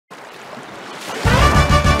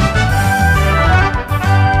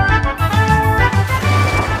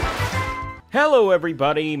Hello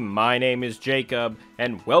everybody, my name is Jacob,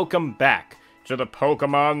 and welcome back to the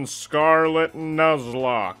Pokémon Scarlet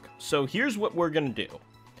Nuzlocke. So here's what we're gonna do.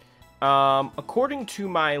 According to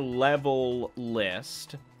my level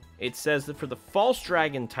list, it says that for the False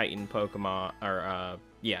Dragon Titan Pokemon,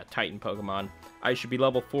 Titan Pokemon, I should be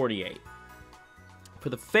level 48. For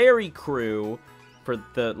the Fairy Crew, for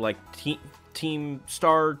the, Team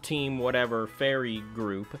Star Team whatever Fairy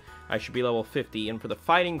group, I should be level 50, and for the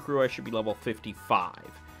Fighting Crew, I should be level 55.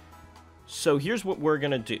 So here's what we're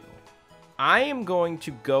gonna do. I am going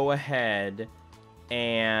to go ahead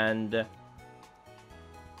and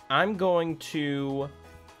I'm going to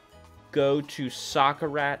go to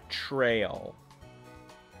Sakarat Trail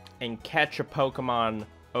and catch a Pokemon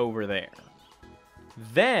over there.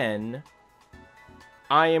 Then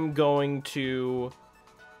I am going to,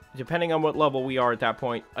 depending on what level we are at that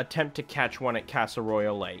point, attempt to catch one at Casa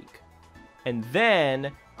Royal Lake. And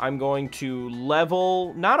then I'm going to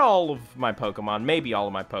level, not all of my Pokemon, maybe all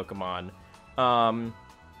of my Pokemon,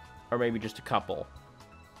 or maybe just a couple,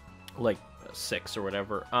 like 6 or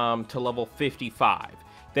whatever, to level 55.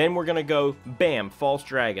 Then we're going to go, bam, False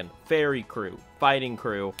Dragon, Fairy Crew, Fighting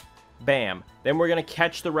Crew, bam. Then we're going to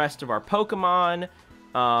catch the rest of our Pokemon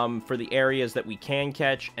for the areas that we can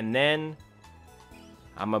catch, and then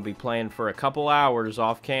I'm going to be playing for a couple hours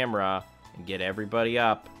off camera and get everybody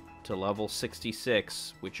up to level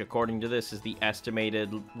 66, which according to this is the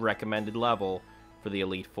estimated recommended level for the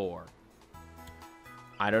Elite Four.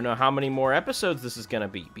 I don't know how many more episodes this is going to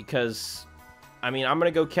be, because, I mean, I'm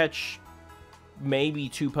going to go catch maybe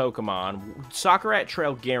 2 Pokemon. Sakarat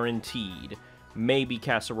Trail guaranteed. Maybe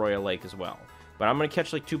Casa Royal Lake as well. But I'm going to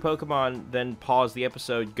catch like 2 Pokemon, then pause the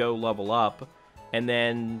episode, go level up, and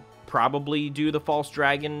then probably do the False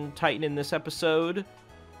Dragon Titan in this episode.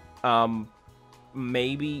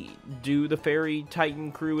 Maybe do the Fairy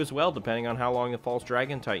Titan Crew as well, depending on how long the False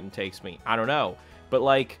Dragon Titan takes me. I don't know. But,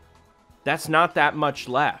 like, that's not that much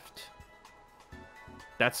left.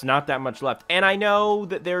 That's not that much left. And I know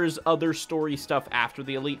that there's other story stuff after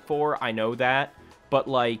the Elite Four. I know that. But,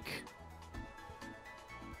 like,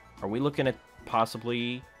 are we looking at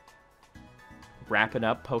possibly wrapping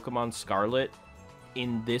up Pokemon Scarlet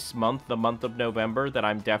in this month, the month of November, that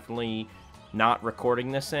I'm definitely not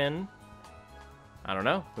recording this in? I don't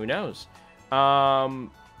know. Who knows? Oh,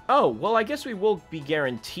 well, I guess we will be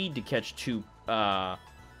guaranteed to catch 2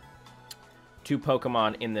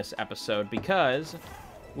 Pokemon in this episode, because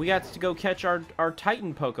we got to go catch our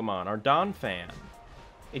Titan Pokemon, our Donphan.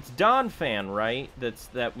 It's Donphan, right?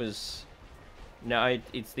 That was... No,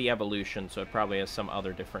 it's the evolution, so it probably has some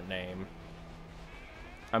other different name.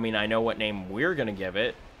 I mean, I know what name we're gonna give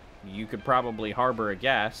it. You could probably harbor a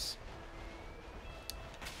guess.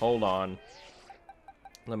 Hold on.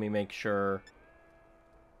 Let me make sure.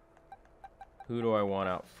 Who do I want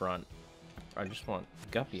out front? I just want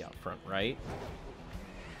Guppy out front, right?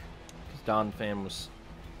 Because Donphan was,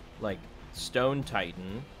 like, Stone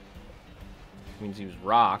Titan. Which means he was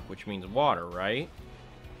Rock, which means water, right?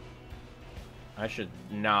 I should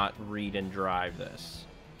not read and drive this.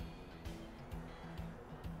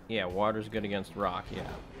 Yeah, water's good against rock, yeah.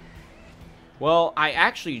 Well, I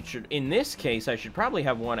actually should, in this case, I should probably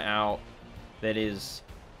have one out that is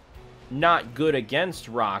not good against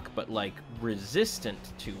rock, but, like, resistant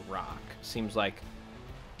to rock. Seems like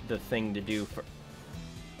the thing to do for...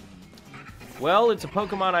 Well, it's a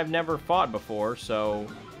Pokemon I've never fought before, so...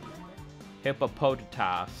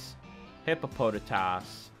 Hippopotamus.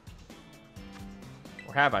 Hippopotamus.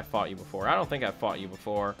 Or have I fought you before? I don't think I've fought you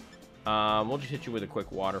before. We'll just hit you with a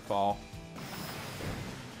quick waterfall.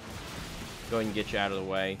 Go ahead and get you out of the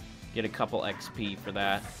way. Get a couple XP for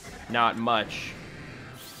that. Not much.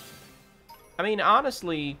 I mean,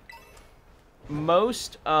 honestly,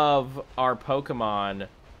 most of our Pokemon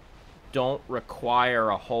don't require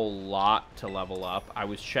a whole lot to level up. I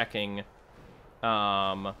was checking.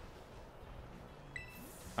 Alright,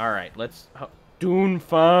 let's...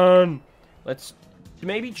 Donphan! Let's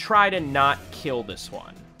maybe try to not kill this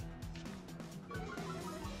one.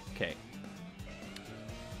 Okay.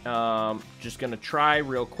 Just gonna try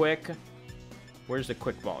real quick. Where's the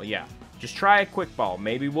quick ball? Yeah. Just try a quick ball.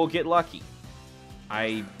 Maybe we'll get lucky.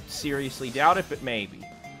 I seriously doubt it, but maybe.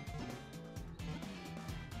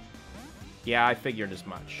 Yeah, I figured as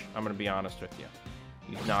much. I'm gonna be honest with you.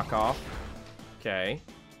 You knock off. Okay.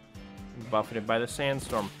 Buffeted by the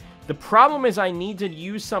sandstorm. The problem is I need to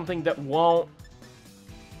use something that won't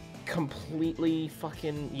completely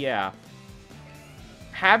fucking... Yeah.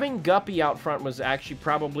 Having Guppy out front was actually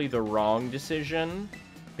probably the wrong decision,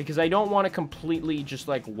 because I don't want to completely just,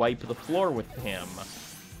 like, wipe the floor with him.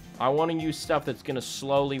 I want to use stuff that's going to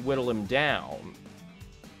slowly whittle him down.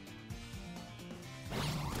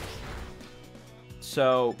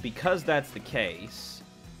 So, because that's the case,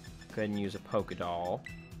 go ahead and use a Pokédoll.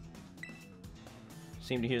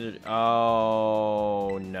 Seem to hear the...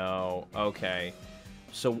 Oh, no. Okay.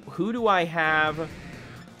 So, who do I have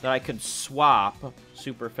that I could swap?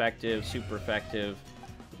 Super effective, super effective.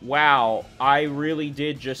 Wow, I really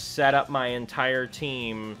did just set up my entire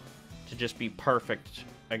team to just be perfect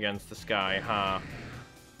against this guy, huh?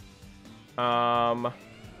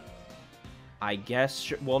 I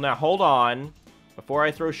guess... Well, now, hold on. Before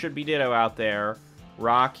I throw Should Be Ditto out there,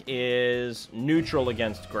 Rock is neutral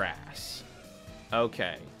against grass.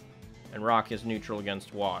 Okay. And Rock is neutral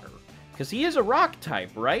against water. Because he is a rock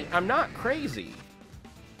type, right? I'm not crazy.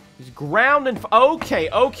 He's ground and... Okay,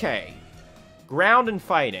 okay. Ground and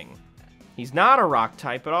fighting. He's not a rock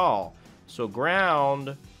type at all. So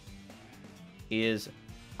ground is...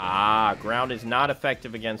 Ah, ground is not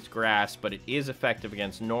effective against grass, but it is effective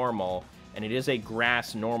against normal. And it is a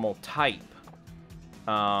grass normal type.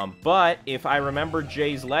 But if I remember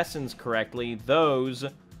Jay's lessons correctly, those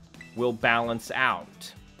will balance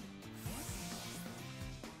out.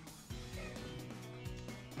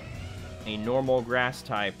 A normal grass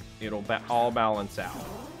type, it'll all balance out.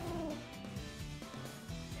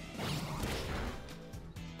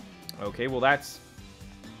 Okay, well that's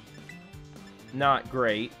not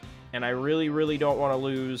great. And I really, really don't want to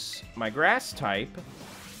lose my grass type.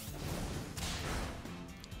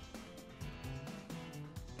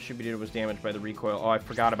 Should Be Ditto was damaged by the recoil. Oh, I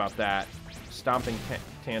forgot about that. Stomping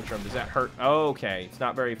Tantrum. Does that hurt? Okay. It's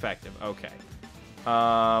not very effective. Okay.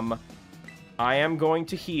 I am going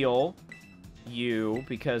to heal you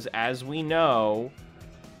because, as we know,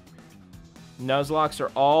 Nuzlocks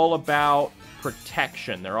are all about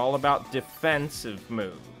protection. They're all about defensive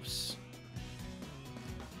moves.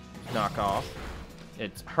 Knock off.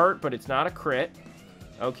 It's hurt, but it's not a crit.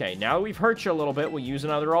 Okay, now we've hurt you a little bit, we'll use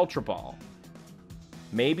another Ultra Ball.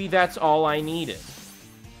 Maybe that's all I needed.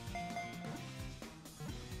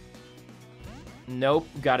 Nope,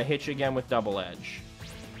 gotta hit you again with Double Edge.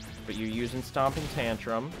 But you're using Stomping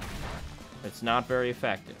Tantrum. It's not very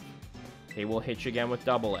effective. Okay, we'll hit you again with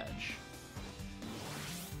Double Edge.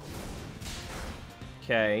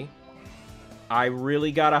 Okay. I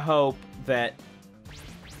really gotta hope that...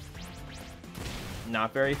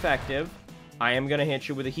 Not very effective. I am gonna hit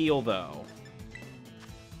you with a heal, though.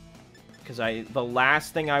 Because the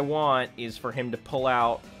last thing I want is for him to pull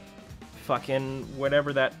out fucking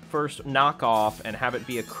whatever that first knockoff and have it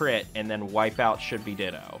be a crit and then wipe out Should Be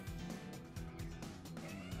Ditto.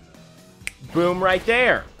 Boom, right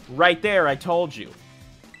there. Right there, I told you.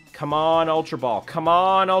 Come on, Ultra Ball. Come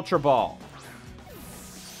on, Ultra Ball.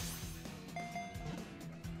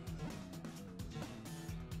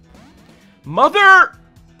 Mother!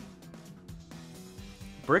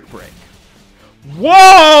 Brick Break.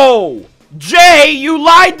 Whoa! Jay, you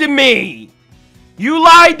lied to me! You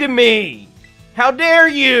lied to me! How dare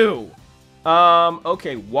you!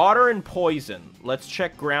 Okay, water and poison. Let's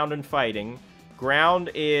check ground and fighting. Ground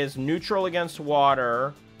is neutral against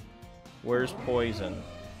water. Where's poison?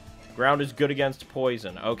 Ground is good against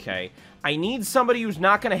poison. Okay. I need somebody who's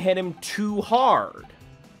not going to hit him too hard.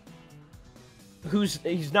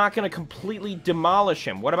 He's not going to completely demolish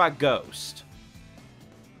him. What about Ghost?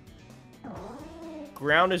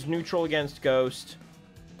 Ground is neutral against Ghost.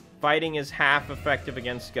 Fighting is half effective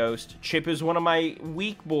against Ghost. Chip is one of my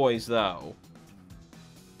weak boys, though.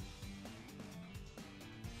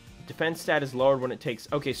 Defense stat is lowered when it takes...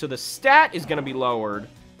 Okay, so the stat is going to be lowered.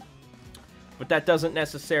 But that doesn't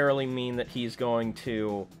necessarily mean that he's going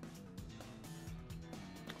to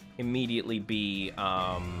immediately be,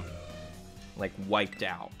 like, wiped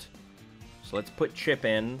out. So let's put Chip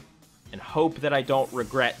in and hope that I don't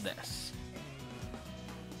regret this.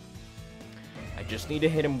 I just need to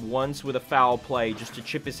hit him once with a foul play just to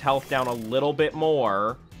chip his health down a little bit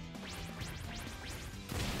more.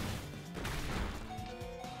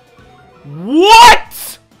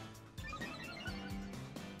 What?!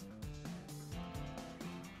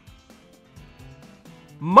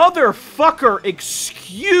 Motherfucker,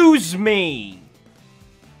 excuse me!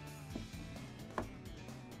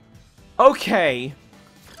 Okay.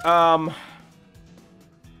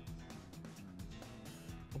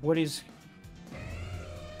 What is...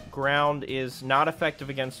 Ground is not effective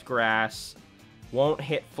against grass. Won't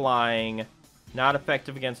hit flying. Not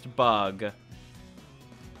effective against bug.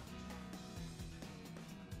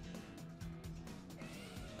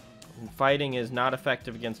 And fighting is not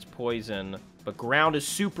effective against poison. But ground is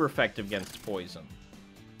super effective against poison.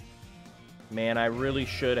 Man, I really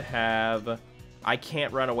should have I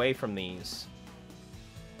can't run away from these.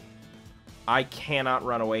 I cannot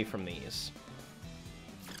run away from these.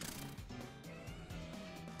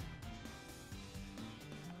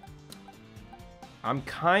 I'm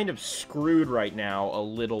kind of screwed right now a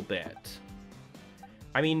little bit.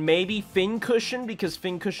 I mean, maybe Fincushion, because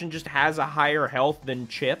Fincushion just has a higher health than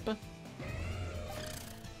Chip.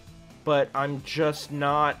 But I'm just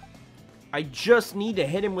not... I just need to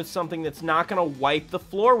hit him with something that's not going to wipe the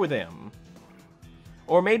floor with him.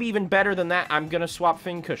 Or maybe even better than that, I'm going to swap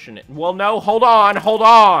Fincushion it. Well, no, hold on, hold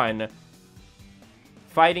on!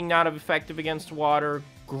 Fighting not effective against water.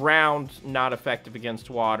 Ground not effective against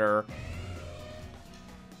water.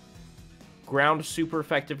 Ground super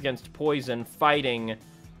effective against poison. Fighting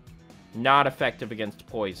not effective against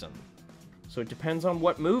poison. So it depends on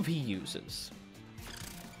what move he uses.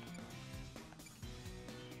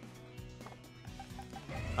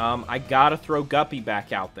 I gotta throw Guppy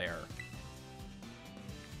back out there.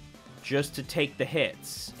 Just to take the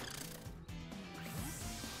hits.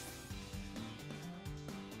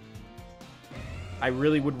 I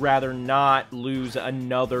really would rather not lose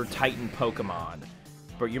another Titan Pokemon.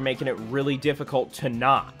 But you're making it really difficult to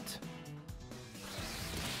not.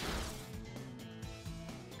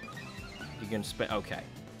 You're gonna spend... Okay.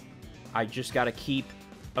 I just gotta keep...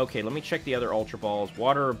 Okay, let me check the other Ultra Balls.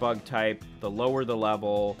 Water or Bug type. The lower the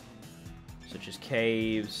level. Such as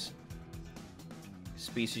caves.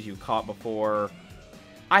 Species you've caught before.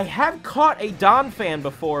 I have caught a Donphan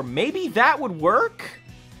before. Maybe that would work?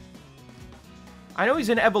 I know he's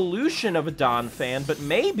an evolution of a Donphan, but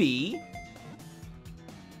maybe...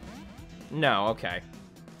 No, okay.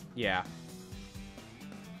 Yeah.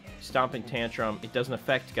 Stomping Tantrum. It doesn't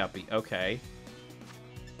affect Guppy. Okay.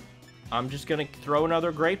 I'm just gonna throw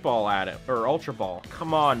another Great Ball at it. Or Ultra Ball.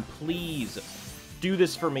 Come on, please. Do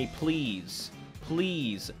this for me, please.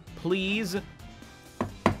 Please. Please.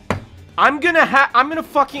 I'm gonna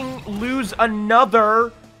fucking lose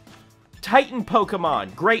another Titan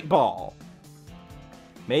Pokemon. Great Ball.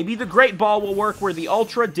 Maybe the Great Ball will work where the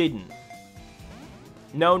Ultra didn't.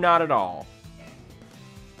 No, not at all.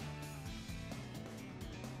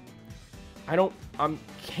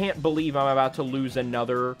 Can't believe I'm about to lose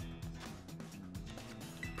another...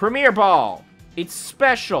 Premier Ball! It's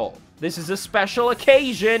special! This is a special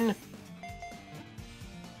occasion!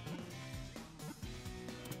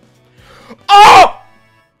 Oh!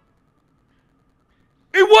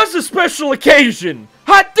 It was a special occasion!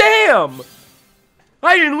 Hot damn!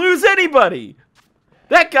 I didn't lose anybody!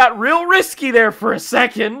 That got real risky there for a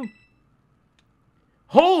second!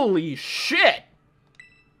 Holy shit!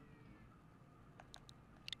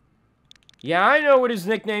 Yeah, I know what his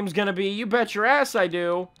nickname's gonna be. You bet your ass I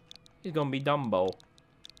do. He's gonna be Dumbo.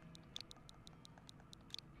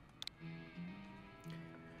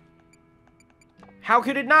 How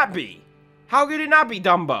could it not be? How could it not be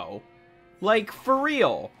Dumbo? Like, for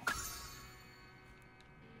real.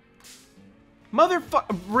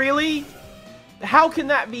 Motherfucker, really? How can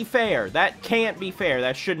that be fair? That can't be fair.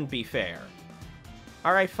 That shouldn't be fair.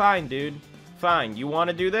 Alright, fine, dude. Fine. You want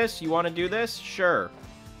to do this? You want to do this? Sure.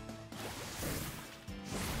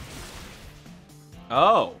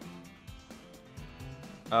 Oh.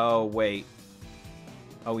 Oh, wait.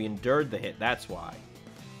 Oh, he endured the hit. That's why.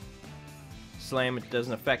 Slam, it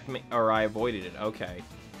doesn't affect me. Or I avoided it. Okay.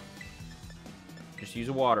 Just use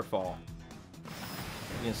a waterfall.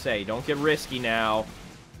 I'm gonna say, don't get risky now.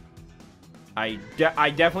 I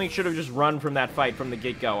definitely should have just run from that fight from the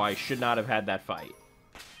get-go. I should not have had that fight.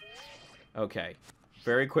 Okay.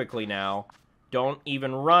 Very quickly now. Don't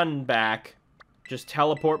even run back. Just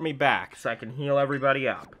teleport me back so I can heal everybody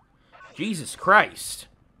up. Jesus Christ.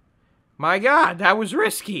 My God, that was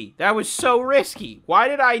risky. That was so risky. Why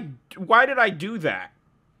did I do that?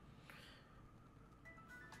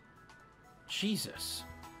 Jesus.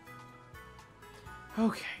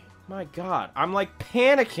 Okay. My God. I'm like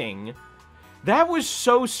panicking. That was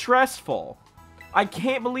so stressful. I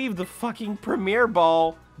can't believe the fucking Premier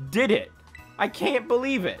Ball did it. I can't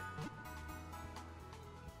believe it.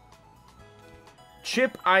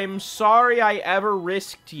 Chip, I'm sorry I ever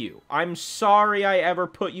risked you. I'm sorry I ever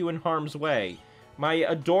put you in harm's way. My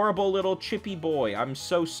adorable little chippy boy, I'm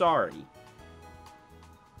so sorry.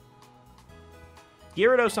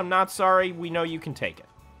 Gyarados, I'm not sorry. We know you can take it.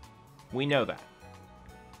 We know that.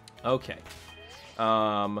 Okay.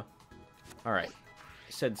 Alright.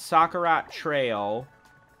 It said Sakarat Trail,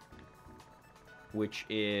 which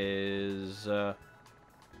is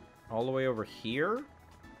all the way over here?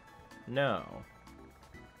 No.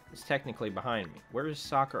 It's technically behind me. Where is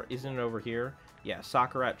Sakura? Isn't it over here? Yeah,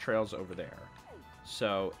 Sakarat Trail's over there.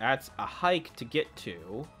 So, that's a hike to get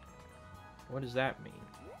to. What does that mean?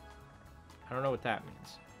 I don't know what that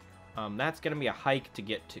means. That's going to be a hike to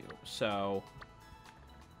get to, so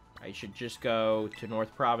I should just go to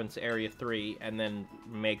North Province Area 3 and then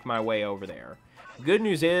make my way over there. Good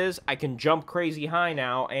news is I can jump crazy high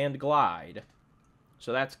now and glide,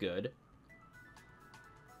 so that's good.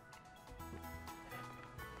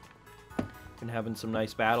 Been having some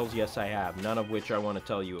nice battles? Yes, I have. None of which I want to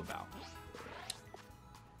tell you about.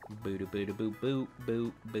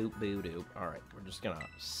 Boo-doo-boo-doo-boo-boo-boo-boo-doo. Alright, we're just gonna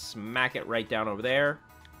smack it right down over there.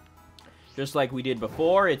 Just like we did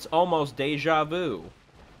before, it's almost deja vu.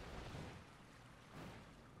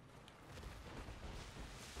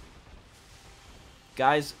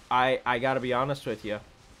 Guys, I gotta be honest with you.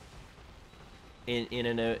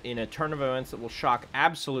 In a turn of events that will shock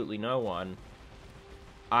absolutely no one,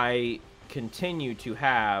 I continue to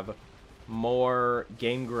have more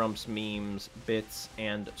Game Grumps memes, bits,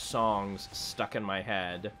 and songs stuck in my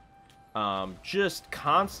head, just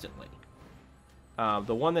constantly.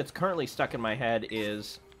 The one that's currently stuck in my head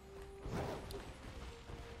is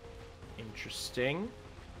interesting.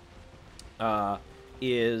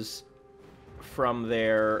 Is from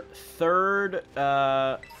their third,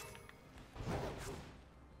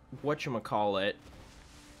 whatchamacallit,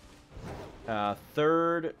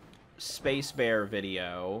 third Space Bear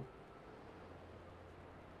video,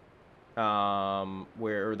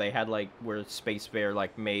 where they had, like, where Space Bear,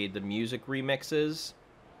 like, made the music remixes.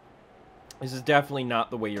 This is definitely not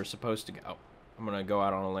the way you're supposed to go. I'm gonna go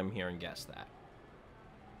out on a limb here and guess that.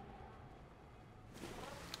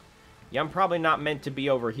 Yeah, I'm probably not meant to be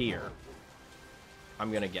over here.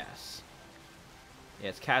 I'm gonna guess. Yeah,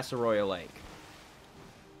 it's Casseroya Lake.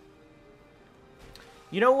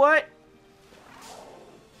 You know what?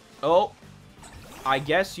 Oh, I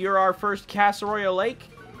guess you're our first Casseroya Lake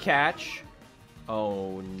catch.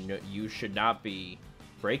 Oh, no, you should not be.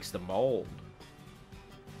 Breaks the mold.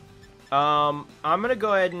 I'm gonna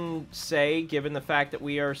go ahead and say, given the fact that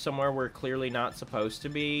we are somewhere we're clearly not supposed to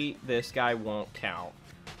be, this guy won't count.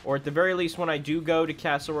 Or at the very least, when I do go to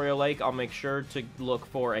Casseroya Lake, I'll make sure to look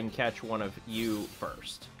for and catch one of you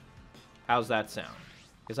first. How's that sound?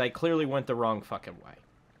 Because I clearly went the wrong fucking way.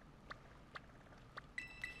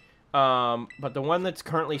 But the one that's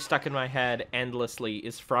currently stuck in my head endlessly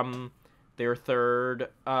is from their third,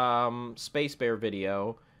 Space Bear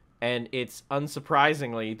video. And it's,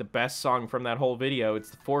 unsurprisingly, the best song from that whole video.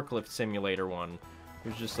 It's the Forklift Simulator one. It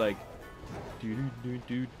was just like...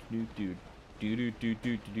 do-do-do-do-do-do.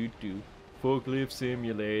 Forklift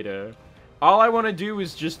Simulator. All I want to do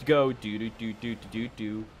is just go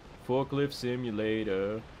do-do-do-do-do-do. Forklift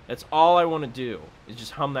Simulator. That's all I want to do. Is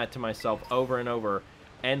just hum that to myself over and over,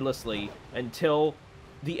 endlessly, until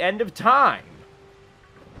the end of time.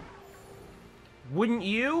 Wouldn't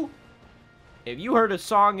you? If you heard a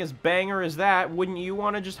song as banger as that, wouldn't you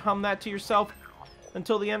want to just hum that to yourself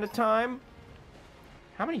until the end of time?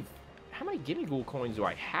 How many Guinea Ghoul coins do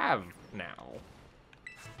I have now?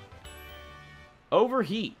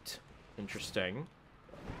 Overheat. Interesting.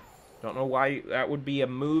 Don't know why that would be a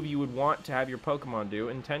move you would want to have your Pokemon do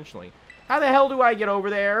intentionally. How the hell do I get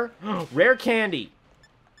over there? Rare candy.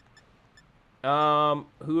 Who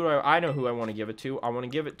do I know who I want to give it to. I want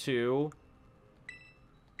to give it to...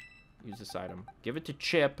 Use this item. Give it to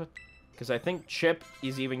Chip, because I think Chip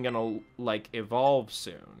is even gonna, like, evolve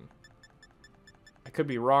soon. I could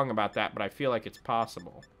be wrong about that, but I feel like it's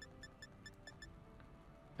possible.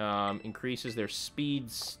 Increases their speed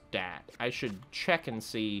stat. I should check and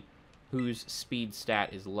see whose speed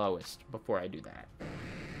stat is lowest before I do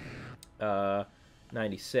that.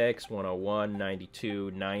 96, 101,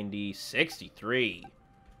 92, 90, 63.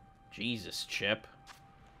 Jesus, Chip.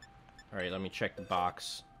 Alright, let me check the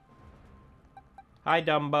box. Hi,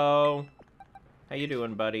 Dumbo. How you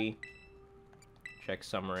doing, buddy? Check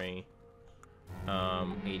summary.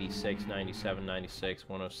 86, 97, 96,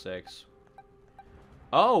 106.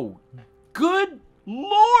 Oh, good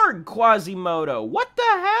lord, Quasimodo. What the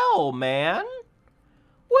hell, man?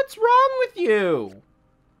 What's wrong with you?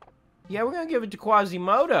 Yeah, we're gonna give it to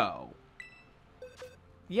Quasimodo.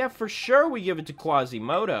 Yeah, for sure we give it to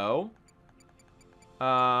Quasimodo.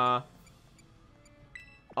 Oh,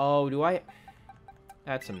 do I...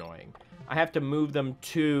 That's annoying. I have to move them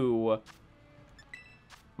to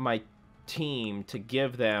my team to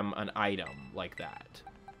give them an item like that.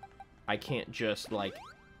 I can't just, like,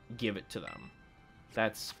 give it to them.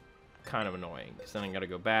 That's kind of annoying, because then I gotta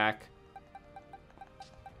go back.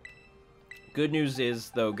 Good news is,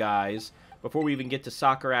 though, guys, before we even get to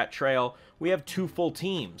Soccer Trail, we have 2 full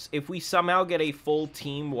teams. If we somehow get a full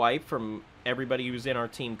team wipe from everybody who's in our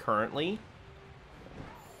team currently,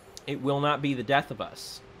 it will not be the death of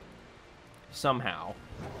us. somehow.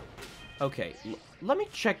 Okay, let me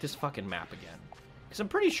check this fucking map again. Because I'm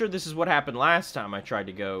pretty sure this is what happened last time I tried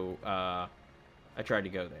to go, there.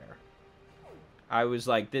 I was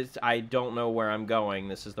like, I don't know where I'm going.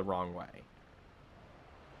 This is the wrong way.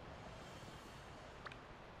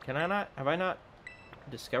 Can I not? Have I not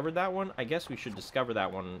discovered that one? I guess we should discover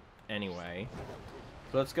that one anyway.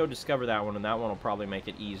 So let's go discover that one, and that one will probably make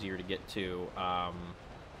it easier to get to,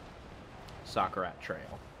 Scarlet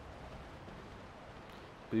Trail.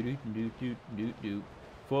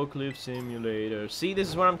 Forklift Simulator. See, this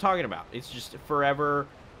is what I'm talking about. It's just forever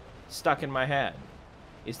stuck in my head.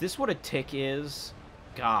 Is this what a tick is?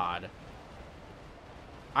 God.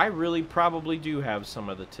 I really probably do have some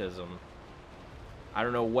of the tism. I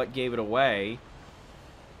don't know what gave it away.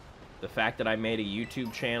 The fact that I made a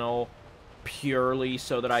YouTube channel purely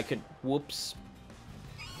so that I could... Whoops.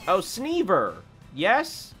 Oh, Sneever.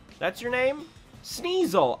 Yes? That's your name?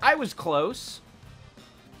 Sneasel. I was close.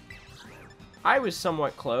 I was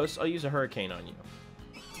somewhat close. I'll use a hurricane on you.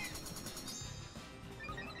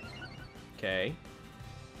 Okay.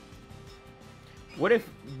 What if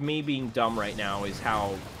me being dumb right now is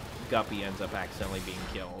how Guppy ends up accidentally being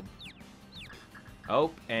killed?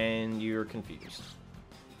 Oh, and you're confused.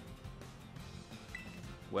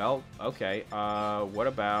 Well, okay. What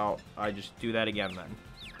about I just do that again then?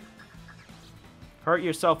 Hurt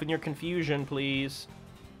yourself in your confusion, please.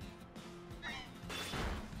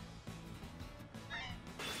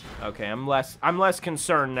 Okay, I'm less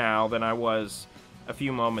concerned now than I was a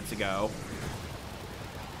few moments ago.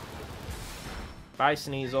 Bye,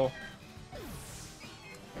 Sneasel.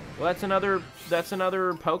 Well, that's another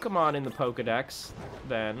Pokemon in the Pokedex,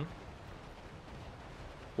 then.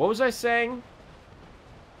 What was I saying?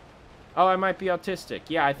 Oh, I might be autistic.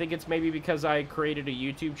 Yeah, I think it's maybe because I created a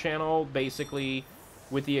YouTube channel, basically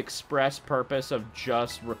with the express purpose of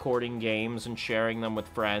just recording games and sharing them with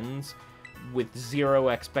friends, with zero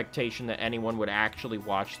expectation that anyone would actually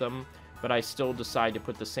watch them, but I still decide to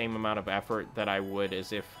put the same amount of effort that I would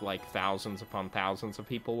as if, like, thousands upon thousands of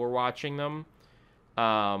people were watching them.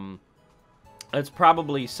 It's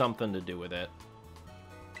probably something to do with it.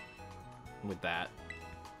 With that.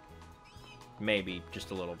 Maybe,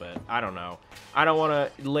 just a little bit. I don't know. I don't want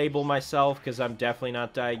to label myself, because I'm definitely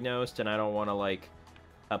not diagnosed, and I don't want to, like,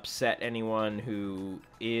 upset anyone who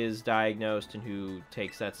is diagnosed and who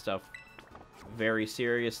takes that stuff very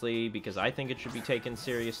seriously, because I think it should be taken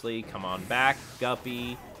seriously. Come on back,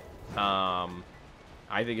 Guppy. I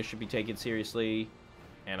think it should be taken seriously,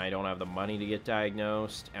 and I don't have the money to get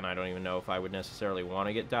diagnosed, and I don't even know if I would necessarily want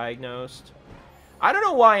to get diagnosed. I don't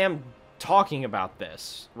know why I'm talking about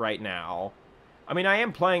this right now. I mean, I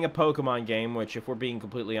am playing a Pokemon game, which, if we're being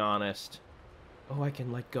completely honest... Oh, I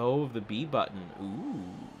can let go of the B button. Ooh.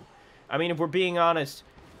 I mean, if we're being honest...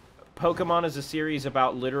 Pokemon is a series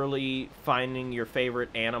about literally finding your favorite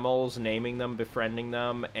animals, naming them, befriending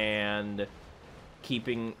them, and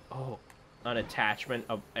keeping an attachment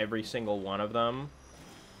of every single one of them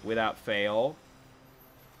without fail.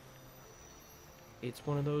 It's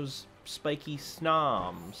one of those spiky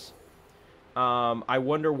snoms. I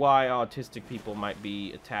wonder why autistic people might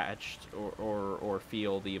be attached or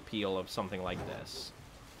feel the appeal of something like this.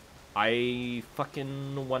 I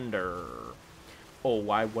fucking wonder.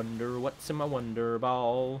 Oh, I wonder what's in my wonder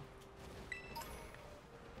ball.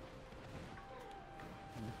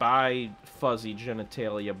 Bye, fuzzy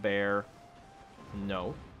genitalia bear.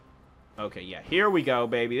 No. Okay, yeah, here we go,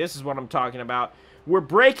 baby. This is what I'm talking about. We're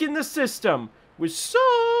breaking the system. We're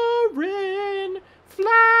soaring,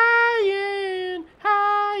 flying,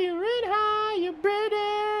 higher and higher.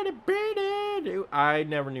 I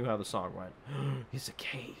never knew how the song went. It's a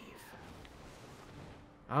cave.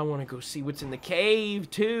 I want to go see what's in the cave,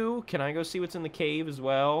 too. Can I go see what's in the cave as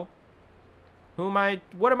well?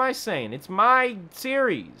 What am I saying? It's my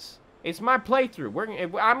series. It's my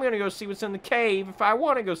playthrough. I'm going to go see what's in the cave if I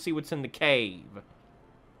want to go see what's in the cave.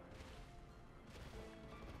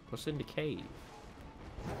 What's in the cave?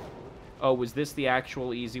 Oh, was this the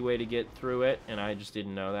actual easy way to get through it? And I just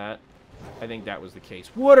didn't know that. I think that was the case.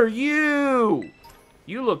 What are you?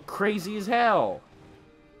 You look crazy as hell.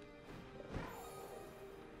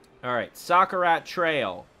 Alright, Scarlet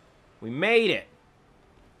Trail. We made it.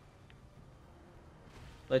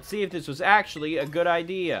 Let's see if this was actually a good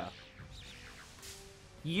idea.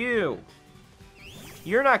 You're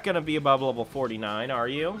not gonna be above level 49, are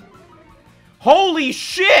you? Holy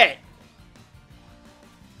shit!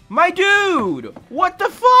 My dude! What the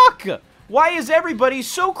fuck? Why is everybody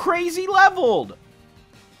so crazy leveled?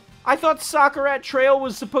 I thought Scarlet Trail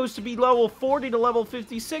was supposed to be level 40 to level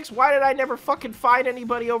 56. Why did I never fucking find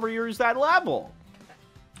anybody over here who's that level?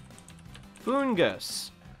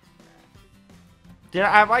 Fungus.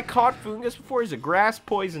 Have I caught Fungus before? He's a grass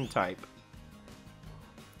poison type.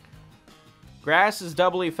 Grass is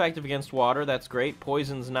doubly effective against water. That's great.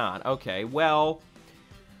 Poison's not. Okay, well...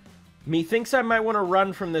 Methinks I might want to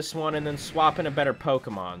run from this one and then swap in a better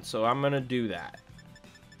Pokemon, so I'm going to do that.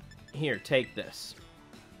 Here, take this.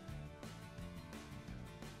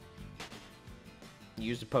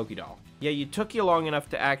 Use a Pokédoll. Yeah, you took you long enough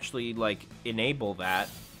to actually, like, enable that.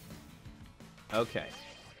 Okay.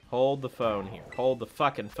 Hold the phone here. Hold the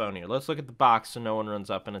fucking phone here. Let's look at the box so no one runs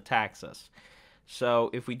up and attacks us. So,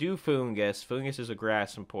 if we do Fungus, Fungus is a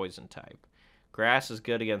grass and poison type. Grass is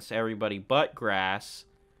good against everybody but grass.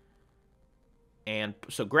 And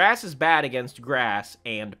so grass is bad against grass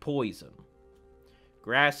and poison.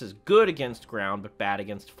 Grass is good against ground, but bad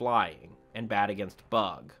against flying, and bad against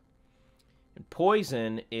bug. And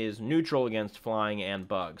poison is neutral against flying and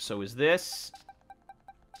bug. So is this...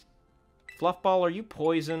 Fluffball, are you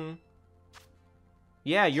poison?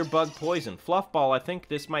 Yeah, you're bug poison. Fluffball, I think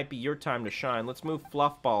this might be your time to shine. Let's move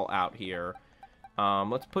Fluffball out here.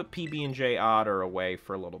 Let's put PB&J Otter away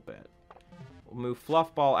for a little bit. We'll move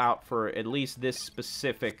Fluffball out for at least this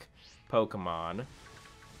specific Pokemon.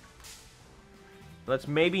 Let's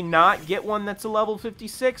maybe not get one that's a level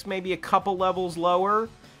 56, maybe a couple levels lower.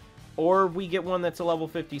 Or we get one that's a level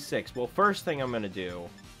 56. Well, first thing I'm going to do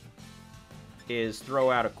is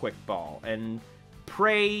throw out a Quick Ball and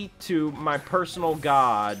pray to my personal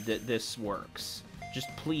god that this works. Just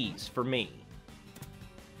please, for me.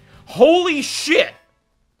 Holy shit!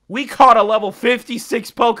 We caught a level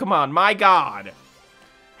 56 Pokemon, my god!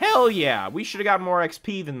 Hell yeah, we should have gotten more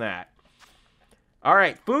XP than that.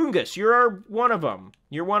 Alright, Fungus, you're one of them.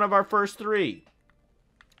 You're one of our first three.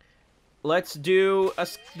 Let's do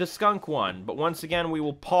the skunk one, but once again we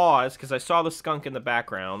will pause, because I saw the skunk in the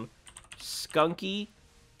background. Skunky,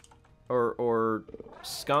 or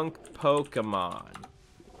skunk Pokemon.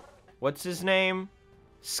 What's his name?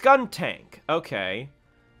 Skuntank, okay.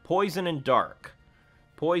 Poison and Dark.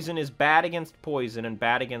 Poison is bad against poison, and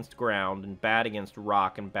bad against ground, and bad against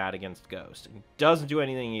rock, and bad against ghost. It doesn't do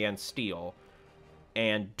anything against steel.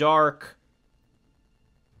 And Dark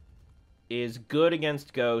is good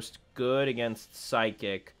against ghost, good against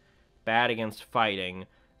psychic, bad against fighting.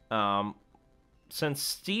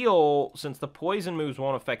 Since the poison moves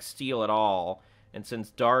won't affect steel at all, and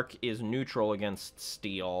since Dark is neutral against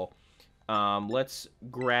steel, let's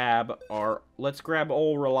grab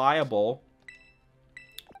old Reliable.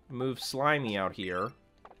 Move Slimy out here.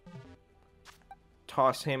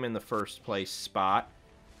 Toss him in the first place spot.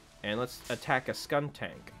 And let's attack a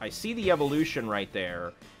Skuntank. I see the evolution right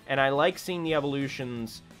there. And I like seeing the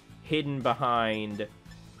evolutions hidden behind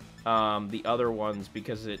the other ones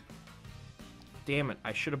because it... Damn it,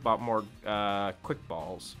 I should have bought more Quick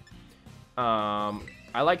Balls. I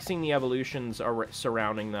like seeing the evolutions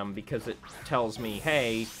surrounding them because it tells me,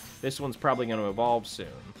 hey, this one's probably going to evolve soon.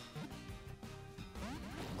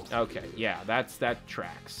 Okay, yeah, that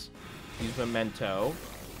tracks. Use Memento.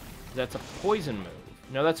 That's a poison move.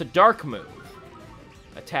 No, that's a dark move.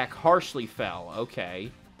 Attack Harshly Fell.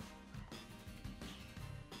 Okay.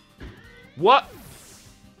 What?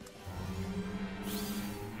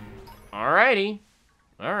 Alrighty.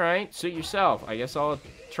 Alright, suit yourself. I guess I'll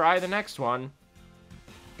try the next one.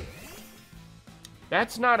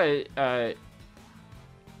 That's not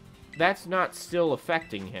that's not still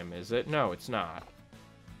affecting him, is it? No, it's not.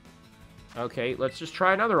 Okay, let's just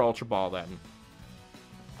try another Ultra Ball then.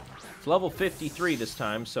 It's level 53 this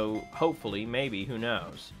time, so hopefully, maybe, who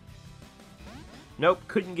knows. Nope,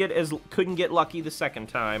 couldn't get lucky the second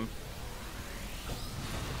time.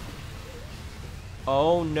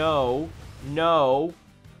 Oh no. No.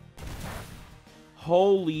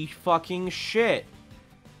 Holy fucking shit.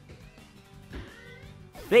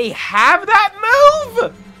 They have that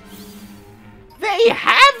move? They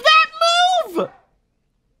have that move?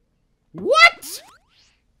 What?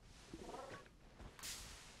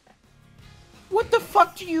 What the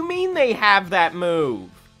fuck do you mean they have that move?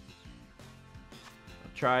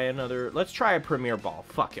 Let's try a Premier Ball.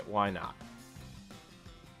 Fuck it, why not?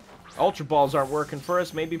 Ultra Balls aren't working for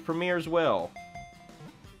us, maybe Premiers will.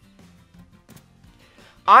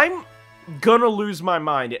 I'm gonna lose my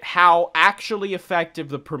mind at how actually effective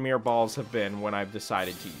the Premier Balls have been when I've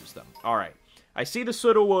decided to use them. Alright, I see the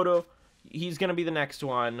Sudowoodo. He's gonna be the next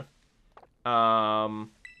one. Because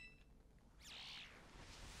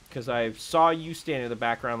I saw you standing in the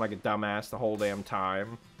background like a dumbass the whole damn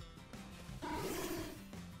time.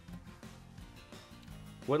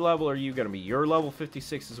 What level are you going to be? You're level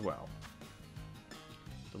 56 as well.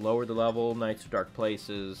 The lower the level, Knights of Dark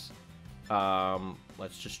Places.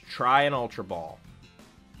 Let's just try an Ultra Ball.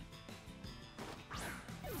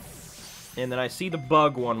 And then I see the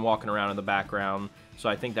bug one walking around in the background, so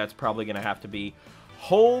I think that's probably going to have to be...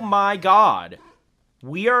 Oh my god!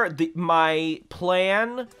 My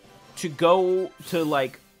plan to go to,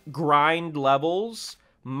 like, grind levels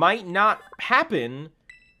might not happen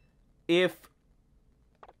if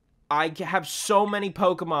I have so many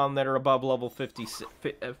Pokemon that are above level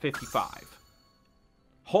 55.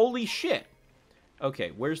 Holy shit!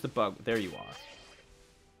 Okay, where's the bug? There you are.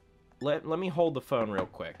 Let me hold the phone real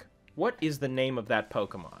quick. What is the name of that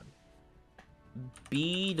Pokemon?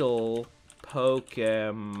 Beetle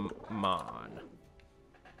Pokemon.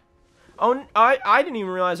 Oh, I didn't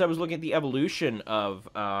even realize I was looking at the evolution of,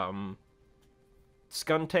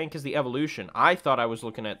 Skuntank is the evolution. I thought I was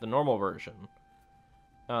looking at the normal version.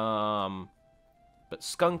 But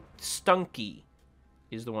Stunky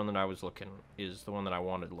is the one that I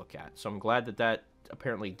wanted to look at. So I'm glad that that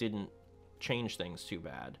apparently didn't change things too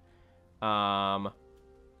bad.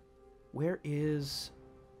 Where is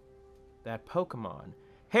that Pokemon?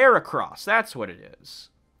 Heracross, that's what it is.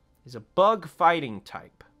 He's a bug fighting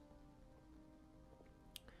type.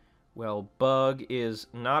 Well, bug is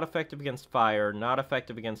not effective against fire, not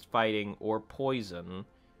effective against fighting, or poison,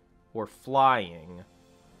 or flying,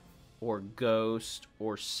 or ghost,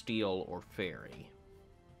 or steel, or fairy.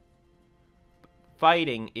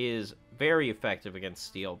 Fighting is very effective against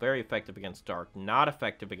steel, very effective against dark, not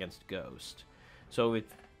effective against ghost. So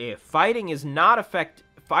if fighting is not effective,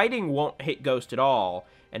 fighting won't hit ghost at all,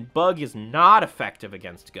 and bug is not effective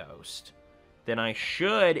against ghost, then I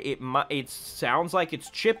should, it sounds like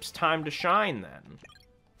it's Chip's time to shine then.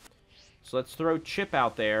 So let's throw Chip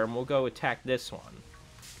out there, and we'll go attack this one,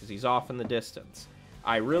 because he's off in the distance.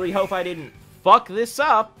 I really hope I didn't fuck this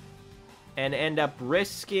up and end up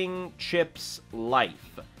risking Chip's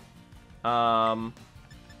life.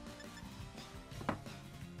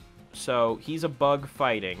 So he's a bug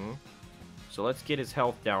fighting, so let's get his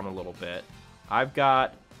health down a little bit. I've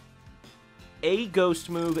got a ghost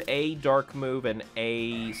move, a dark move, and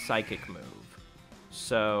a psychic move.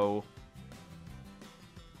 So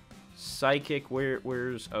psychic,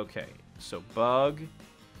 where's okay? So bug,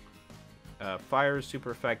 fire is super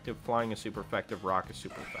effective, flying is super effective, rock is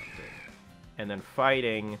super effective, and then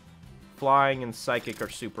fighting, flying and psychic are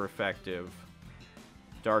super effective.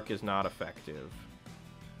 Dark is not effective.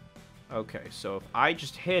 Okay, so if I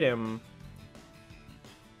just hit him,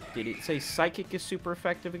 did it say psychic is super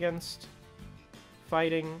effective against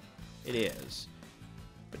fighting? It is.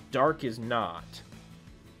 But dark is not.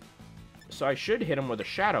 So I should hit him with a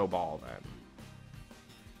shadow ball then.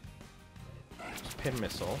 Just pin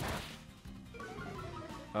missile.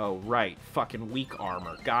 Oh, right. Fucking weak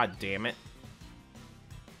armor. God damn it.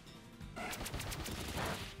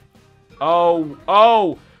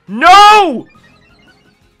 Oh, no!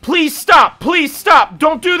 Please stop! Please stop!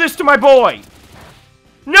 Don't do this to my boy!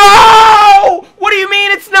 No! What do you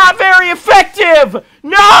mean it's not very effective?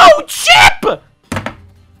 No! Chip!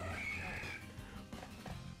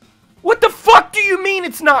 What the fuck do you mean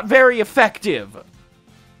it's not very effective?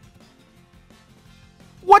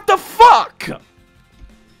 What the fuck?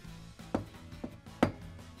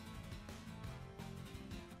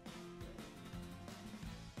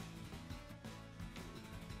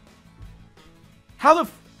 How the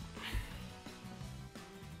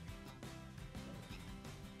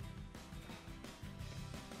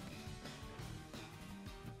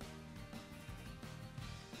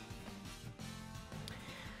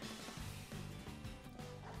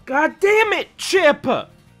God damn it, Chip!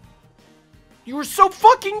 You were so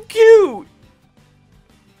fucking cute!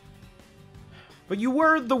 But you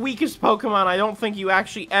were the weakest Pokemon. I don't think you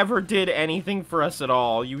actually ever did anything for us at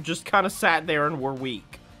all. You just kind of sat there and were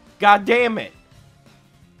weak. God damn it.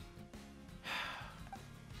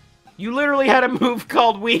 You literally had a move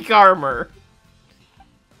called Weak Armor.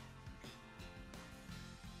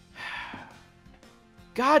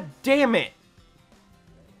 God damn it.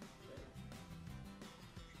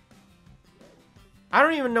 I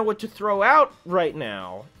don't even know what to throw out right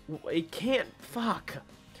now. It can't... Fuck.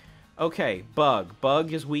 Okay, Bug.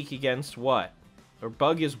 Bug is weak against what? Or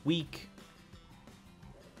Bug is weak...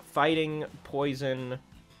 Fighting, poison,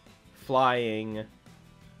 flying...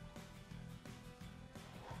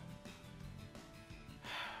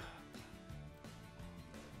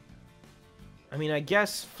 I mean, I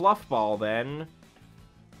guess Fluffball, then.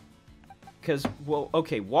 Because, well,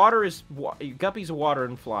 okay, water is... Guppy's water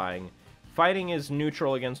and flying. Fighting is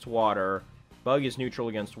neutral against water. Bug is neutral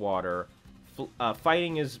against water.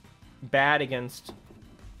 Fighting is bad against...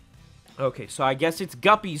 Okay, so I guess it's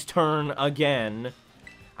Guppy's turn again.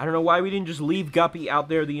 I don't know why we didn't just leave Guppy out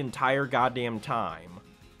there the entire goddamn time.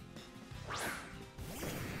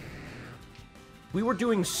 We were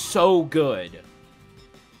doing so good.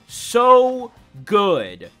 So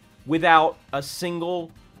good. Without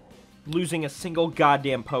losing a single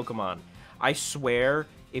goddamn Pokemon. I swear,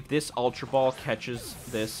 if this Ultra Ball catches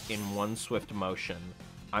this in one swift motion,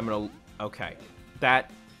 I'm gonna... Okay.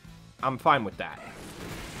 I'm fine with that.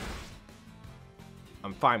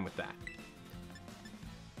 I'm fine with that.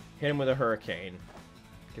 Hit him with a Hurricane.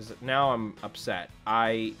 Because now I'm upset.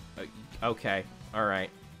 Okay.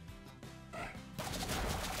 Alright.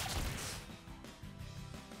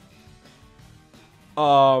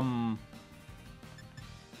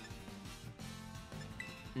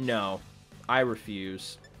 No. I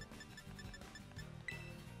refuse.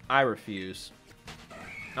 I refuse.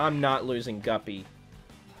 I'm not losing Guppy.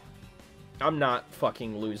 I'm not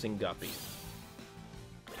fucking losing Guppy.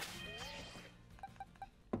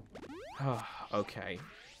 Okay.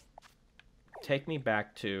 Take me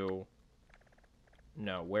back to...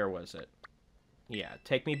 No, where was it? Yeah,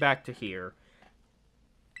 take me back to here.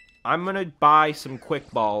 I'm gonna buy some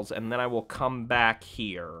Quick Balls, and then I will come back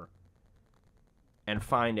here and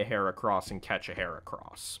find a Heracross and catch a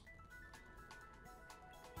Heracross.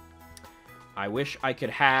 I wish I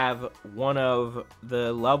could have one of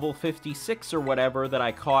the level 56 or whatever that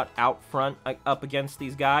I caught out front up against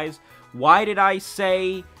these guys. Why did I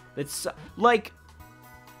say that's like...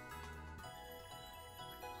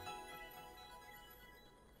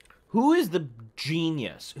 Who is the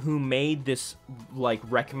genius who made this, like,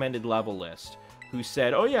 recommended level list? Who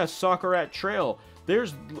said, oh yeah, Soccer Trail,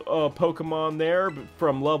 there's a Pokemon there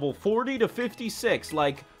from level 40 to 56.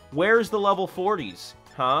 Like, where's the level 40s?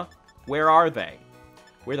 Huh? Where are they?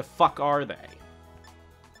 Where the fuck are they?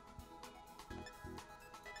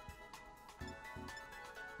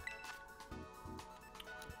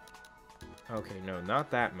 Okay, no, not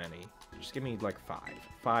that many. Just give me, like, 5.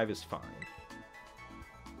 5 is fine.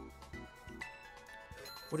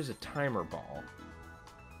 What is a timer ball?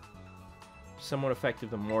 Somewhat effective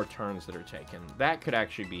the more turns that are taken. That could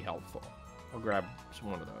actually be helpful. I'll grab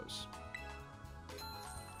one of those.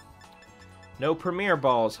 No Premier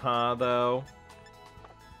Balls, huh, though?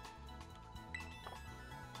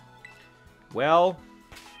 Well,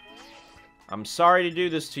 I'm sorry to do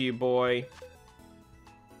this to you, boy.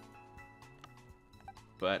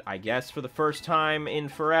 But I guess for the first time in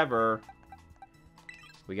forever,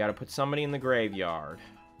 we gotta put somebody in the graveyard.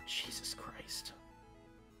 Jesus Christ.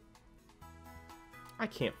 I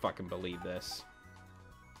can't fucking believe this.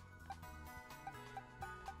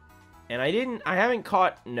 And I haven't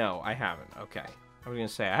caught... No, I haven't. Okay. I was gonna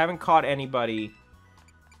say, I haven't caught anybody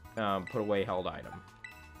put away held item.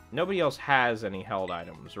 Nobody else has any held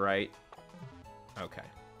items, right? Okay.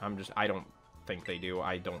 I don't think they do.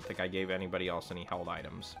 I don't think I gave anybody else any held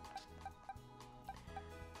items.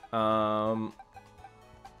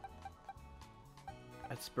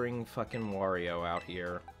 Let's bring fucking Wario out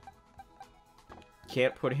here.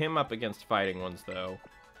 Can't put him up against fighting ones, though.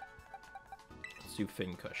 Let's do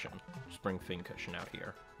Fincushion. Just bring Fincushion out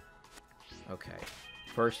here. Okay.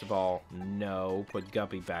 First of all, no. Put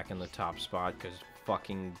Guppy back in the top spot, because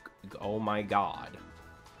fucking... Oh my god.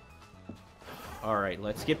 Alright,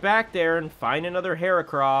 let's get back there and find another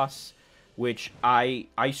Heracross. Which, I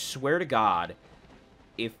swear to God,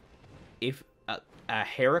 if a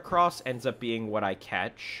Heracross ends up being what I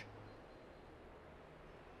catch,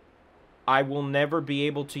 I will never be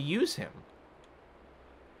able to use him.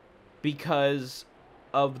 Because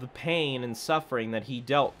of the pain and suffering that he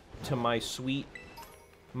dealt to my sweet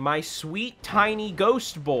tiny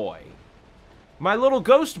ghost boy. My little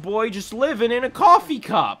ghost boy just living in a coffee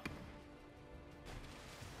cup.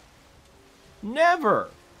 Never.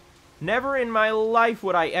 Never in my life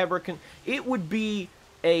would I ever... It would be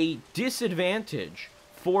a disadvantage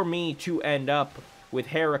for me to end up with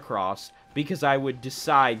Heracross because I would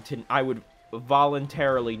decide to... I would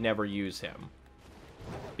voluntarily never use him.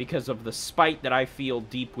 Because of the spite that I feel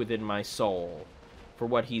deep within my soul for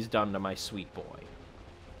what he's done to my sweet boy.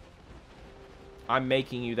 I'm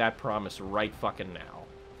making you that promise right fucking now.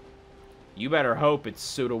 You better hope it's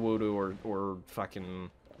Sudowoodo or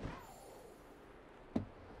fucking...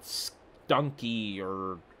 Stunky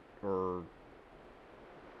or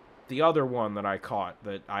the other one that I caught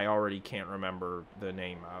that I already can't remember the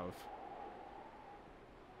name of.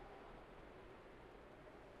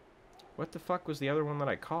 What the fuck was the other one that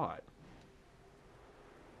I caught?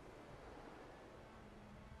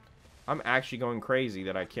 I'm actually going crazy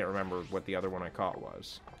that I can't remember what the other one I caught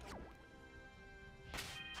was.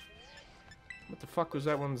 What the fuck was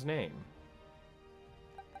that one's name?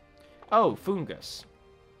 Oh, Fungus.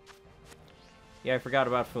 Yeah, I forgot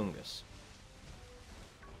about Fungus.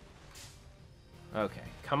 Okay,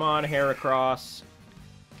 come on, Heracross.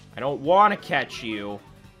 I don't want to catch you,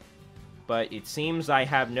 but it seems I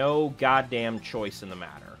have no goddamn choice in the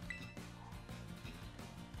matter.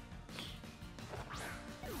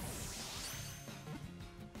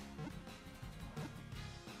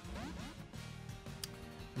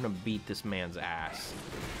 I'm gonna beat this man's ass.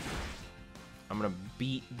 I'm gonna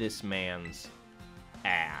beat this man's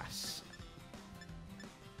ass.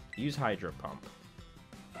 Use Hydro Pump.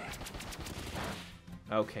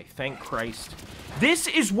 Okay, thank Christ. This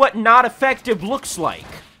is what not effective looks like.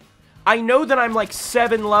 I know that I'm like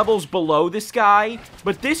 7 levels below this guy,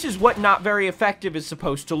 but this is what not very effective is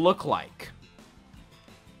supposed to look like.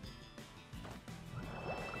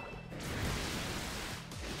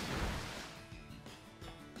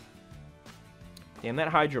 Damn, that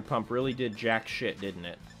Hydro Pump really did jack shit, didn't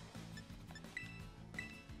it?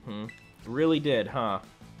 It really did, huh?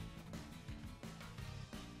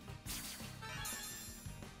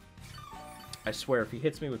 I swear, if he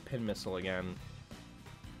hits me with Pin Missile again...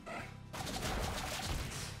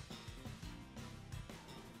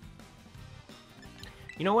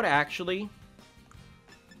 You know what, actually?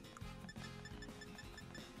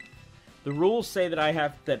 The rules say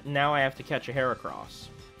that now I have to catch a Heracross.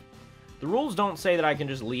 The rules don't say that I can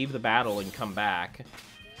just leave the battle and come back.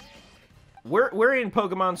 We're in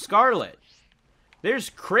Pokemon Scarlet.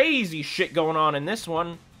 There's crazy shit going on in this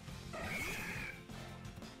one.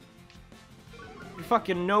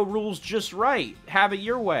 Fucking no rules, just right. Have it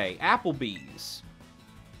your way. Applebee's.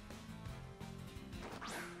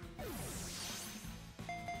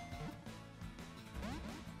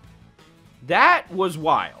 That was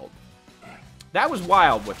wild. That was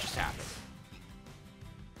wild what just happened.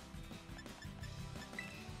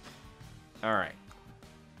 Alright.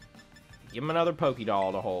 Give him another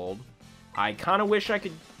Pokédoll to hold. I kind of wish I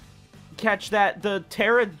could catch the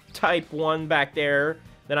Terra-type one back there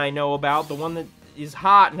that I know about. The one that is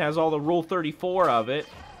hot and has all the Rule 34 of it.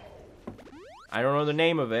 I don't know the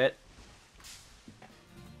name of it.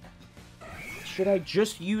 Should I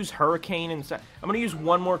just use Hurricane instead? I'm going to use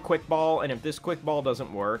one more Quick Ball, and if this Quick Ball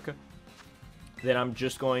doesn't work, then I'm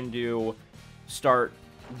just going to start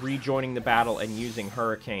rejoining the battle and using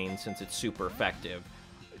Hurricane since it's super effective.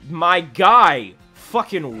 My guy!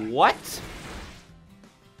 Fucking what?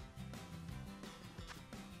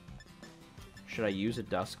 Should I use a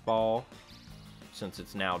Dusk Ball since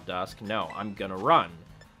it's now dusk? No, I'm gonna run.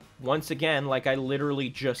 Once again, like I literally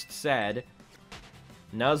just said,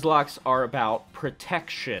 Nuzlocks are about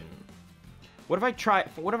protection. What if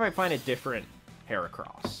I find a different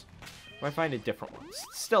Heracross? If I find a different one?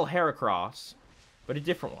 Still Heracross, but a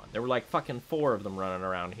different one. There were like fucking 4 of them running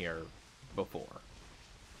around here before.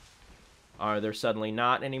 Are there suddenly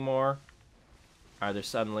not anymore? Are there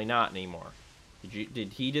suddenly not anymore?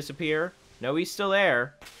 Did he disappear? No, he's still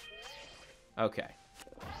there. Okay.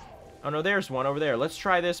 Oh no, there's one over there. Let's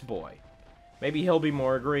try this boy. Maybe he'll be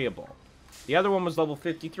more agreeable. The other one was level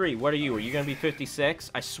 53. What are you? Are you going to be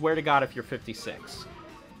 56? I swear to God if you're 56.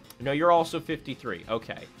 No, you're also 53.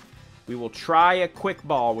 Okay. We will try a Quick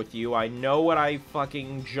Ball with you. I know what I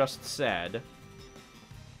fucking just said.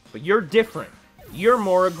 But you're different. You're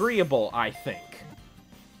more agreeable, I think.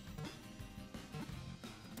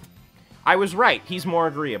 I was right. He's more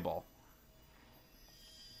agreeable.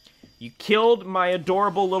 You killed my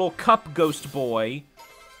adorable little cup ghost boy,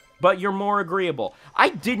 but you're more agreeable. I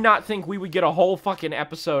did not think we would get a whole fucking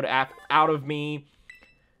episode out of me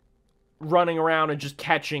running around and just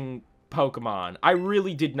catching Pokemon. I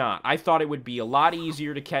really did not. I thought it would be a lot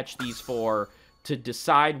easier to catch these 4, to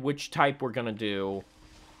decide which type we're gonna do,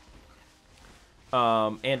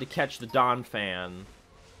 and to catch the Donphan,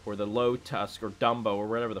 or the Lotusk, or Dumbo, or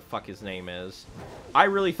whatever the fuck his name is. I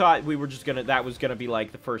really thought we were just gonna, that was gonna be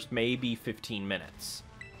like the first maybe 15 minutes.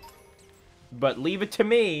 But leave it to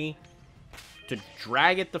me to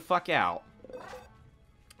drag it the fuck out.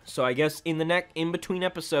 So I guess in between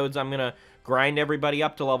episodes, I'm gonna grind everybody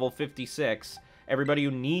up to level 56. Everybody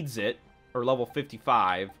who needs it, or level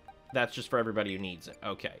 55. That's just for everybody who needs it.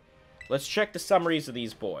 Okay. Let's check the summaries of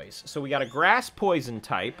these boys. So we got a Grass Poison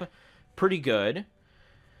type. Pretty good.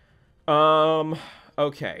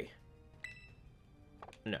 Okay.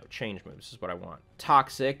 No, change moves is what I want.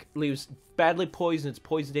 Toxic. Leaves badly poisoned. Its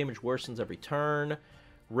poison damage worsens every turn.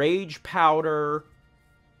 Rage Powder.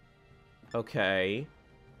 Okay.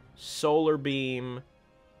 Solar Beam.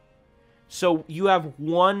 So you have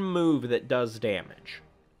one move that does damage.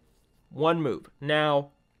 One move. Now,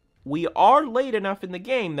 we are late enough in the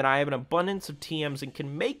game that I have an abundance of TMs and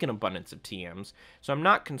can make an abundance of TMs. So I'm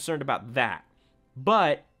not concerned about that.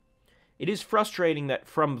 But It is frustrating that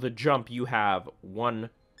from the jump you have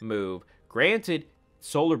one move. Granted,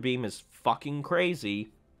 Solar Beam is fucking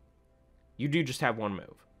crazy. You do just have one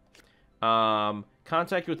move.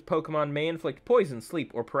 Contact with Pokemon may inflict poison,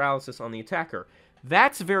 sleep, or paralysis on the attacker.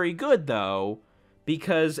 That's very good, though,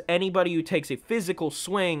 because anybody who takes a physical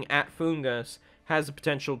swing at Fungus has the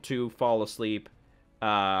potential to fall asleep,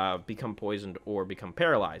 become poisoned, or become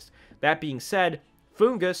paralyzed. That being said,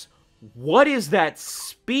 Fungus, what is that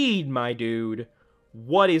speed, my dude?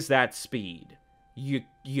 What is that speed? You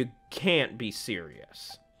can't be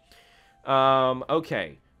serious.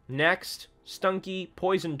 Okay. Next, Stunky,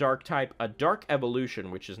 Poison Dark type, a Dark Evolution,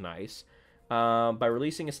 which is nice. By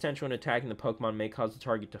releasing its potential and attacking the Pokemon may cause the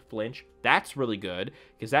target to flinch. That's really good,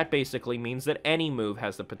 because that basically means that any move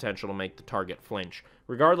has the potential to make the target flinch,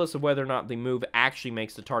 regardless of whether or not the move actually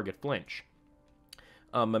makes the target flinch.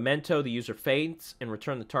 Memento, the user faints, and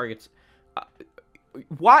return the target's...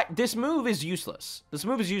 Why? This move is useless. This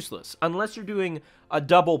move is useless, unless you're doing a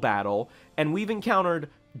double battle, and we've encountered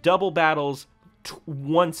double battles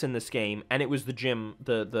once in this game, and it was the gym,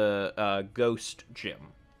 the ghost gym.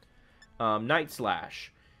 Night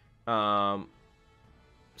Slash.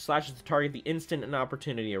 Slashes the target the instant an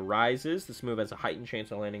opportunity arises. This move has a heightened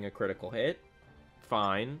chance of landing a critical hit.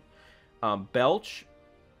 Fine. Belch.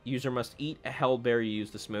 User must eat a held berry to use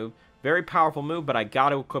this move. Very powerful move, but I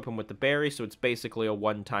gotta equip him with the berry, so it's basically a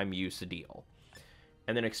one-time use deal.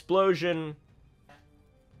 And then Explosion.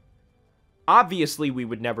 Obviously, we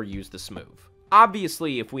would never use this move.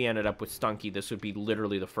 Obviously, if we ended up with Stunky, this would be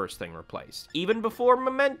literally the first thing replaced. Even before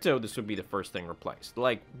Memento, this would be the first thing replaced.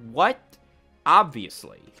 Like, what?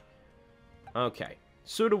 Obviously. Okay.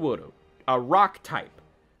 Sudowoodo, a rock type.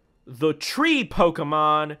 The tree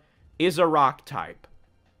Pokemon is a rock type,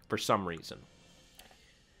 for some reason.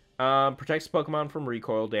 Protects Pokemon from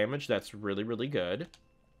recoil damage. That's really, really good.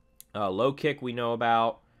 Low kick we know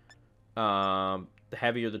about. The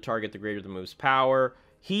heavier the target, the greater the move's power.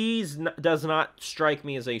 Does not strike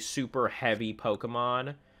me as a super heavy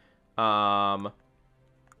Pokemon.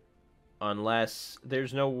 Unless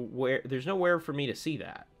there's nowhere for me to see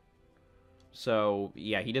that. So,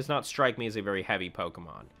 yeah, he does not strike me as a very heavy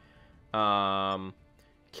Pokemon.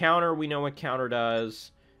 Counter, we know what Counter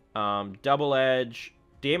does. Double Edge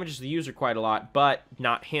damages the user quite a lot, but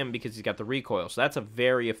not him because he's got the recoil. So that's a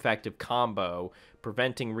very effective combo.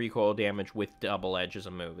 Preventing recoil damage with Double Edge as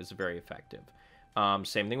a move is very effective.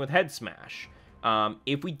 Same thing with Head Smash.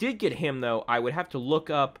 If we did get him, though, I would have to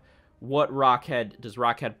look up what Rockhead... Does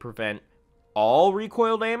Rockhead prevent all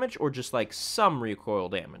recoil damage or just, like, some recoil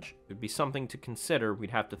damage? It would be something to consider.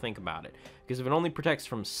 We'd have to think about it. Because if it only protects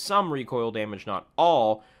from some recoil damage, not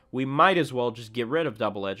all, we might as well just get rid of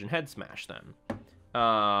Double Edge and Head Smash then.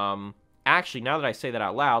 Actually, now that I say that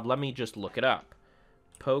out loud, let me just look it up.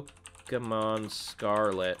 Pokémon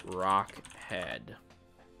Scarlet Rockhead.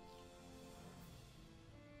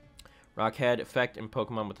 Rockhead, effect in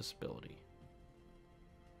Pokemon with this ability.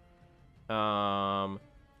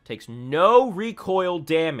 Takes no recoil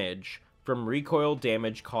damage from recoil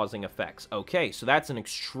damage causing effects. Okay, so that's an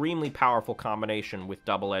extremely powerful combination with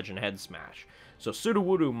Double Edge and Head Smash. So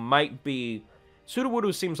Sudowoodo might be...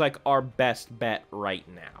 Sudowoodo seems like our best bet right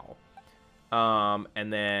now.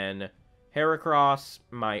 And then Heracross,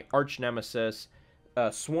 my arch nemesis.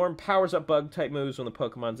 Swarm powers up bug-type moves when the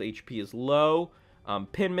Pokemon's HP is low.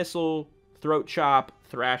 Pin Missile, Throat Chop,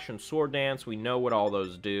 Thrash, and Sword Dance. We know what all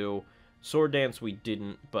those do. Sword Dance we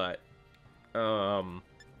didn't, but...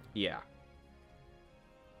 yeah.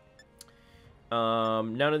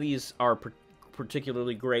 None of these are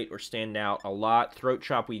particularly great or stand out a lot. Throat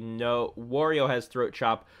Chop, we know. Wario has Throat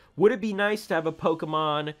Chop. Would it be nice to have a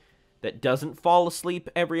Pokemon that doesn't fall asleep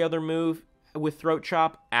every other move with Throat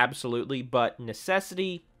Chop? Absolutely. But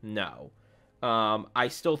necessity? No. I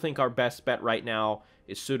still think our best bet right now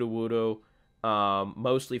is Sudowoodo,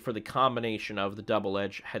 mostly for the combination of the Double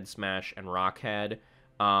Edge, Head Smash, and Rockhead.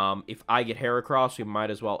 If I get Heracross, we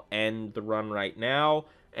might as well end the run right now,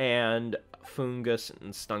 and Fungus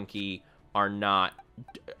and Stunky are not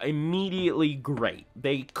immediately great.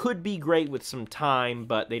 They could be great with some time,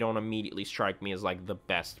 but they don't immediately strike me as, like, the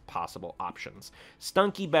best possible options.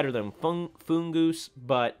 Stunky better than Fungus,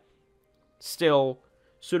 but still,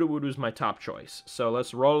 Sudowoodo's my top choice. So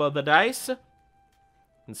let's roll the dice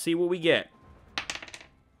and see what we get.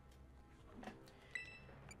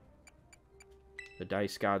 The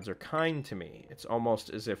dice gods are kind to me. It's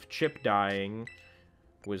almost as if Chip dying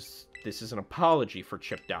was... This is an apology for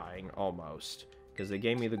Chip dying, almost. Because they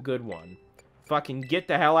gave me the good one. Fucking get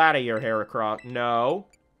the hell out of here, Heracross. No.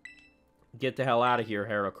 Get the hell out of here,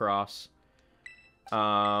 Heracross.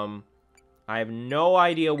 I have no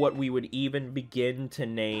idea what we would even begin to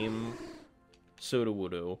name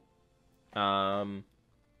Sudowoodo.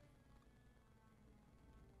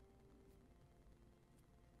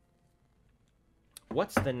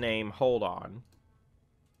 What's the name? Hold on.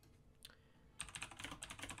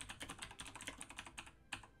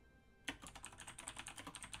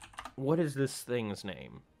 What is this thing's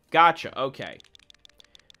name? Gotcha, okay.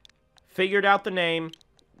 Figured out the name.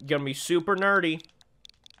 Gonna be super nerdy.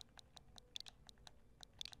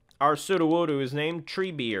 Our Sudowoodo is named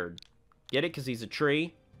Treebeard. Get it? Because he's a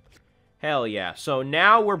tree? Hell yeah. So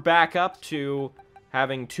now we're back up to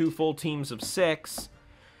having 2 full teams of 6.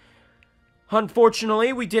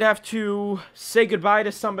 Unfortunately, we did have to say goodbye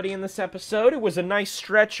to somebody in this episode. It was a nice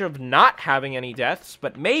stretch of not having any deaths,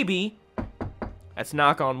 but maybe, that's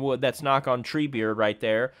knock on wood, that's knock on Treebeard right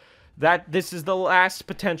there, that this is the last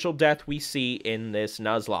potential death we see in this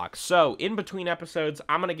Nuzlocke. So, in between episodes,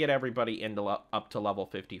 I'm going to get everybody up to level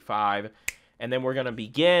 55, and then we're going to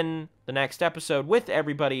begin the next episode with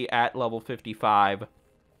everybody at level 55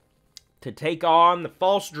 to take on the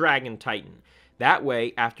False Dragon Titan. That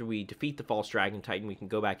way, after we defeat the False Dragon Titan, we can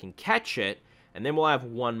go back and catch it, and then we'll have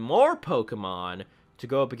one more Pokemon to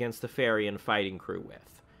go up against the Fairy and Fighting Crew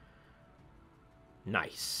with.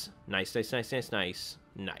 Nice. Nice, nice, nice, nice, nice.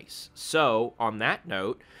 Nice. So, on that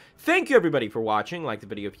note, thank you everybody for watching. Like the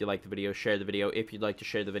video if you like the video, share the video if you'd like to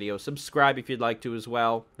share the video, subscribe if you'd like to as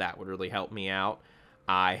well. That would really help me out.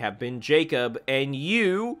 I have been Jacob, and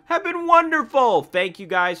you have been wonderful! Thank you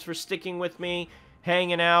guys for sticking with me,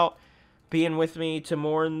 hanging out, being with me to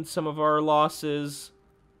mourn some of our losses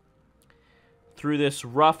through this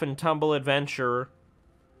rough and tumble adventure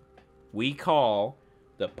we call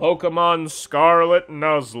the Pokemon Scarlet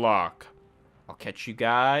Nuzlocke. I'll catch you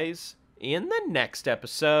guys in the next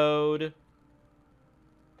episode.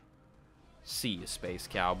 See you, Space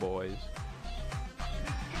Cowboys.